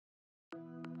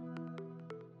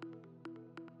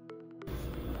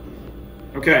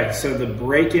Okay, so the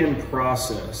break-in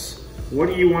process. What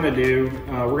do you want to do?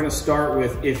 We're going to start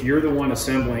with if you're the one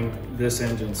assembling this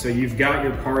engine. So you've got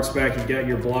your parts back, you've got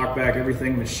your block back,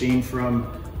 everything machined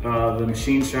from the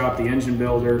machine shop, the engine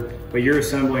builder, but you're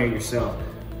assembling it yourself.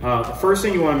 The first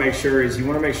thing you want to make sure is you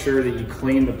want to make sure that you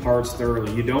clean the parts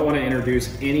thoroughly. You don't want to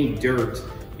introduce any dirt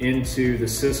into the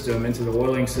system, into the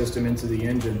oiling system, into the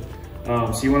engine.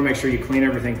 So you want to make sure you clean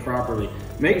everything properly.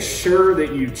 Make sure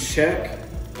that you check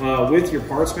with your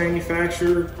parts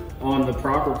manufacturer on the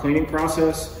proper cleaning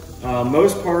process.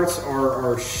 Most parts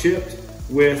are shipped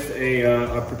with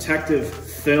a protective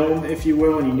film, if you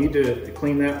will, and you need to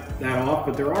clean that off.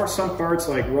 But there are some parts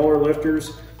like roller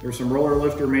lifters. There's some roller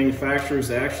lifter manufacturers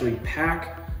that actually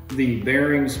pack the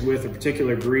bearings with a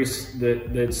particular grease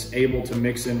that's able to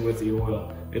mix in with the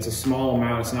oil. It's a small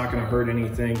amount, it's not gonna hurt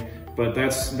anything, but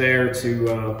that's there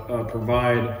to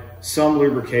provide some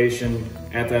lubrication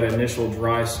at that initial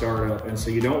dry startup. And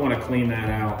so you don't wanna clean that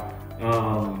out.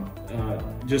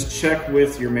 Just check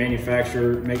with your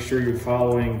manufacturer, make sure you're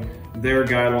following their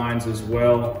guidelines as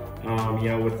well. You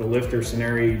know, with the lifter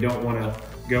scenario, you don't wanna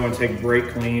go and take brake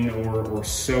clean or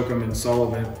soak them in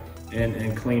solvent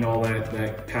and clean all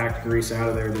that packed grease out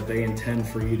of there that they intend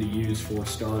for you to use for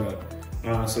startup.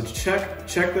 So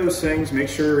check those things, make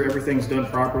sure everything's done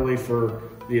properly for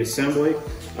the assembly.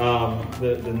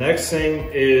 The next thing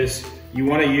is you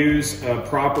want to use a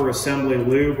proper assembly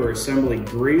lube or assembly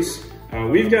grease.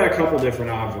 We've got a couple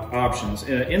different options.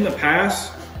 In the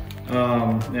past,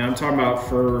 now I'm talking about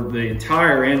for the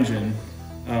entire engine,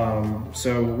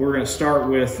 so we're going to start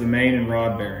with the main and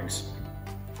rod bearings.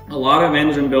 A lot of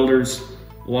engine builders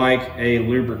like a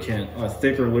lubricant, a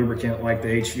thicker lubricant like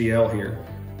the HVL here.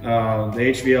 The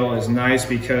HVL is nice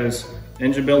because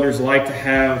engine builders like to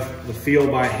have the feel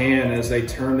by hand as they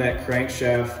turn that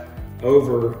crankshaft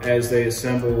over as they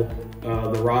assemble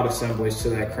the rod assemblies to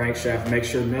that crankshaft. Make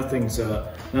sure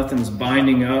nothing's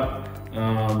binding up.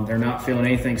 They're not feeling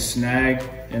anything snag,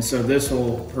 and so this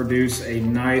will produce a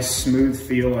nice smooth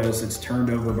feel as it's turned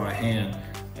over by hand.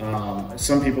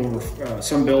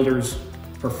 Some builders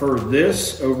prefer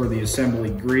this over the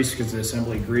assembly grease because the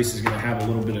assembly grease is going to have a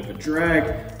little bit of a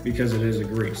drag because it is a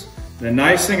grease. The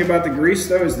nice thing about the grease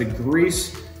though is the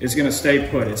grease is going to stay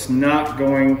put. It's not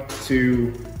going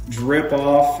to drip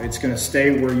off. It's going to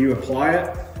stay where you apply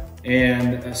it.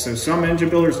 And so some engine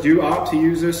builders do opt to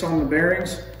use this on the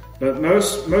bearings, but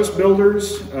most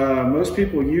builders, most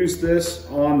people use this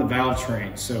on the valve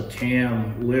train. So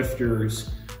cam,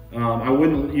 lifters. I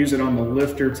wouldn't use it on the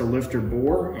lifter to lifter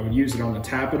bore. I would use it on the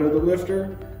tappet of the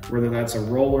lifter, whether that's a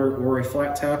roller or a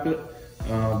flat tappet.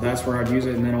 That's where I'd use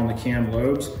it. And then on the cam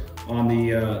lobes. On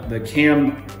the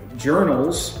cam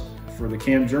journals, for the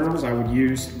cam journals, I would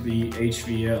use the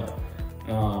HVL.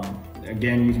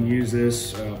 Again, you can use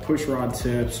this push rod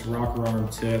tips, rocker arm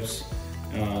tips,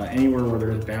 anywhere where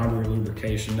there's boundary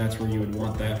lubrication. That's where you would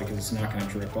want that because it's not going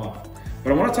to drip off.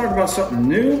 But I want to talk about something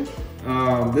new.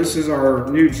 This is our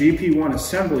new Gp1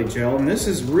 Assembly Gel, and this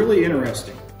is really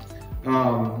interesting.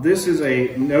 This is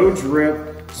a no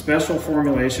drip special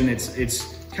formulation.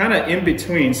 It's kind of in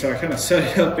between, so I kind of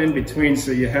set it up in between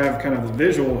so you have kind of the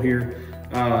visual here.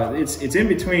 It's in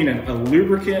between a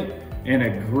lubricant and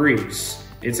a grease.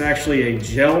 It's actually a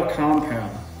gel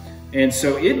compound. And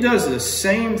so it does the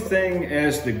same thing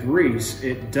as the grease.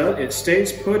 It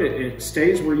stays put, it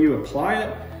stays where you apply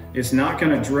it. It's not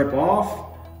going to drip off.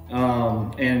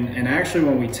 And actually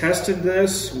when we tested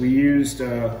this, we used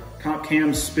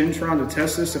CompCam's Spintron to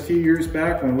test this a few years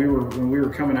back when we were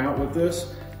coming out with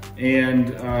this. And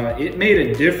it made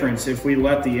a difference if we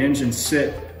let the engine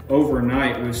sit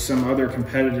overnight with some other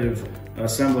competitive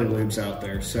assembly lubes out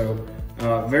there. So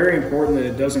very important that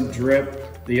it doesn't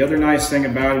drip. The other nice thing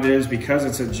about it is because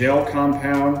it's a gel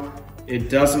compound, it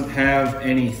doesn't have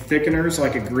any thickeners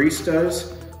like a grease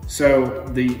does. So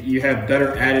you have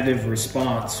better additive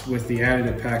response with the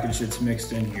additive package that's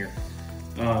mixed in here.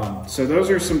 So those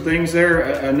are some things there.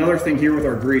 Another thing here with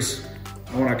our grease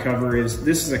I want to cover is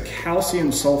this is a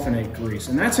calcium sulfonate grease,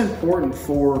 and that's important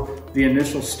for the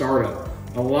initial startup.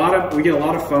 We get a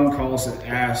lot of phone calls that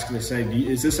ask, they say,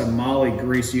 is this a moly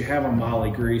grease? Do you have a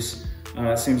moly grease?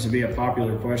 It seems to be a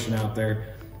popular question out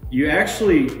there. You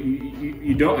actually,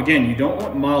 you don't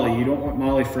want moly. You don't want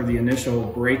moly for the initial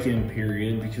break-in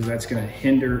period because that's going to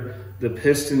hinder the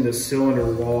piston to cylinder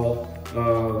wall,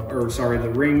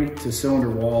 the ring to cylinder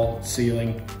wall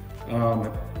sealing.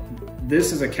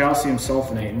 This is a calcium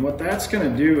sulfonate, and what that's going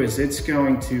to do is it's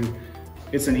an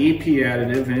EP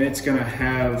additive, and it's going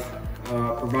to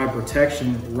provide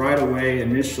protection right away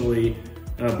initially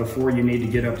before you need to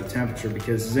get up to temperature,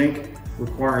 because zinc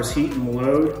requires heat and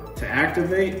load to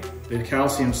activate. The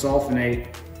calcium sulfonate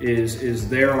is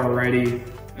there already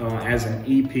as an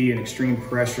EP, an extreme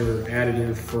pressure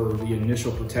additive for the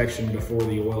initial protection before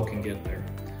the oil can get there.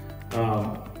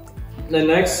 The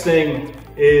next thing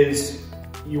is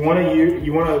you want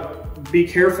to be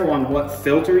careful on what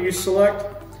filter you select.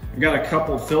 I've got a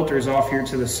couple filters off here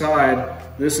to the side.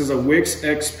 This is a Wix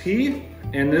XP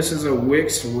and this is a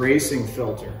Wix Racing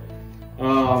filter.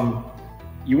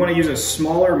 You want to use a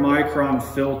smaller micron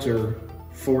filter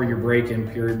for your break-in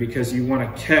period because you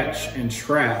want to catch and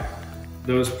trap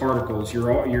those particles.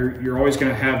 You're always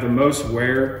going to have the most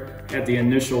wear at the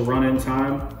initial run-in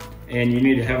time, and you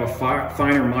need to have a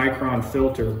finer micron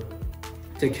filter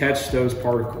to catch those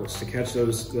particles, to catch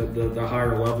those the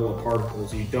higher level of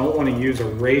particles. You don't want to use a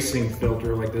racing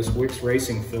filter like this Wix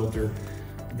Racing filter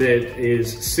that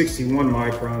is 61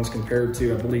 microns compared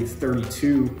to, I believe,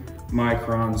 32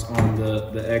 microns on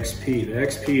the XP. The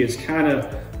XP is kind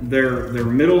of their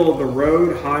middle of the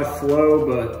road, high flow,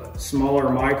 but smaller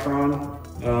micron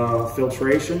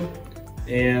filtration.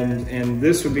 And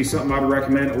this would be something I'd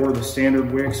recommend, or the standard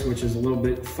Wix, which is a little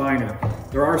bit finer.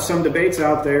 There are some debates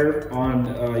out there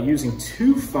on using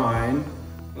too fine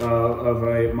of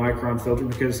a micron filter,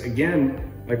 because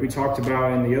again, like we talked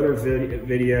about in the other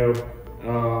video,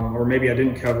 or maybe I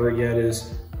didn't cover it yet,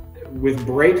 is with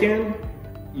break-in,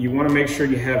 you want to make sure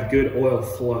you have good oil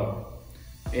flow.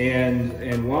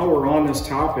 And while we're on this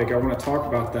topic, I want to talk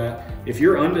about that. If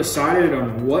you're undecided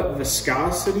on what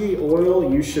viscosity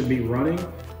oil you should be running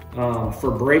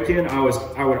for break-in, I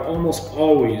would almost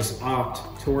always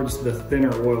opt towards the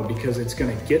thinner oil because it's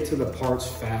going to get to the parts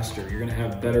faster. You're going to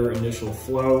have better initial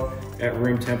flow at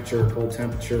room temperature, cold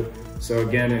temperature. So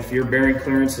again, if your bearing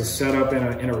clearance is set up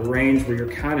in a range where you're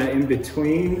kind of in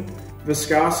between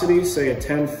viscosity, say a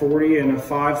 1040 and a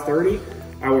 530,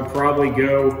 I would probably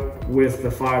go with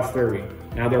the 530.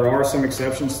 Now there are some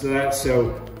exceptions to that,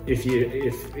 so if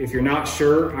you're not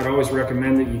sure, I'd always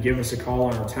recommend that you give us a call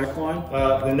on our tech line.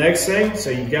 The next thing, so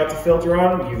you've got the filter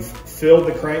on, you've filled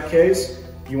the crankcase,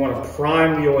 you want to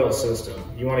prime the oil system.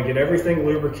 You want to get everything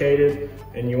lubricated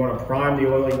and you want to prime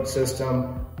the oiling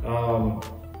system.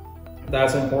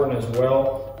 That's important as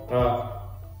well.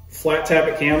 Flat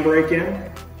tappet cam break-in.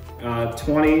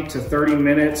 20 to 30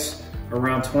 minutes,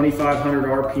 around 2,500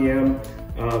 RPM,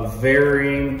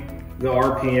 varying the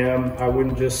RPM. I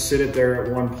wouldn't just sit it there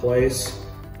at one place.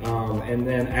 And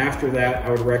then after that, I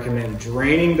would recommend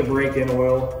draining the break-in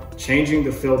oil, changing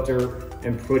the filter,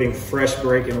 and putting fresh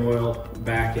break-in oil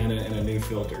back in it in a new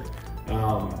filter.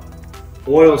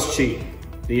 Oil's cheap.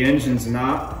 The engine's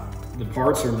not, the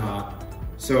parts are not.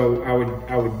 So I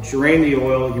would drain the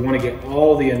oil. You want to get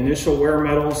all the initial wear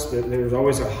metals. There's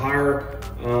always a higher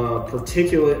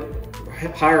particulate,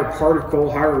 higher particle,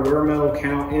 higher wear metal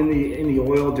count in the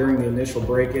oil during the initial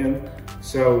break-in.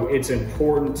 So it's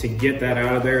important to get that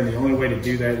out of there. And the only way to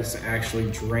do that is to actually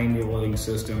drain the oiling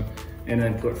system and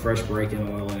then put fresh break-in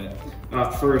oil in it.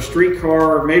 For a street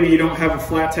car, maybe you don't have a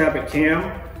flat tappet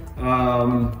cam,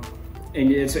 and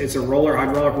it's a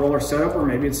hydraulic roller setup, or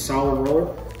maybe it's a solid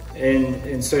roller.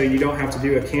 And so you don't have to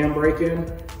do a cam break-in.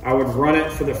 I would run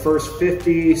it for the first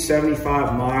 50,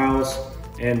 75 miles,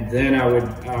 and then I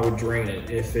would drain it.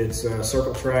 If it's a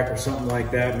circle track or something like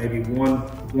that, maybe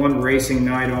one racing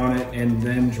night on it and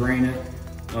then drain it.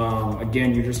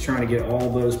 Again, you're just trying to get all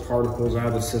those particles out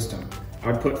of the system.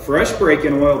 I'd put fresh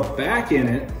break-in oil back in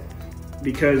it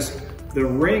because the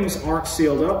rings aren't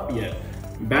sealed up yet.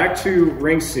 Back to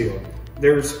ring seal.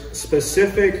 There's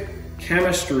specific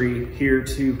chemistry here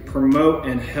to promote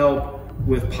and help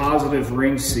with positive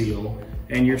ring seal,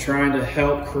 and you're trying to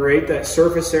help create that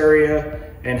surface area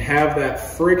and have that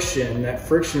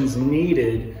friction's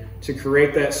needed to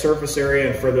create that surface area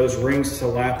and for those rings to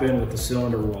lap in with the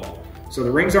cylinder wall. So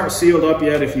the rings aren't sealed up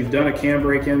yet. If you've done a cam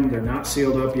break-in, they're not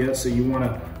sealed up yet, so you want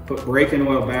to put break-in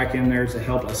oil back in there to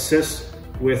help assist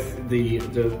with the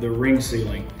ring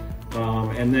sealing.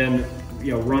 And then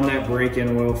run that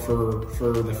break-in oil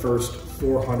for the first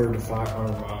 400 to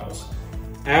 500 miles.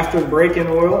 After the break-in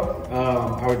oil,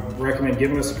 I would recommend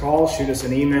giving us a call, shoot us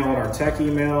an email at our tech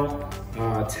email,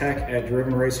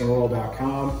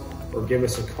 tech@drivenracingoil.com, or give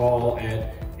us a call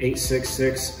at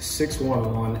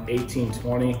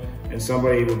 866-611-1820, and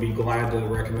somebody would be glad to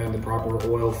recommend the proper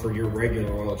oil for your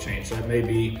regular oil change. That may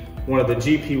be one of the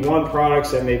Gp1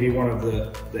 products, that may be one of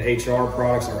the HR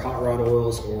products, our hot rod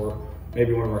oils, or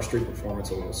maybe one of our street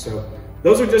performance oils. So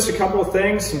those are just a couple of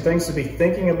things, some things to be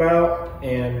thinking about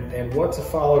and what to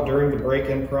follow during the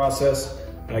break-in process.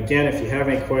 Again, if you have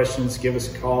any questions, give us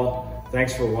a call.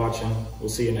 Thanks for watching. We'll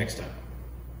see you next time.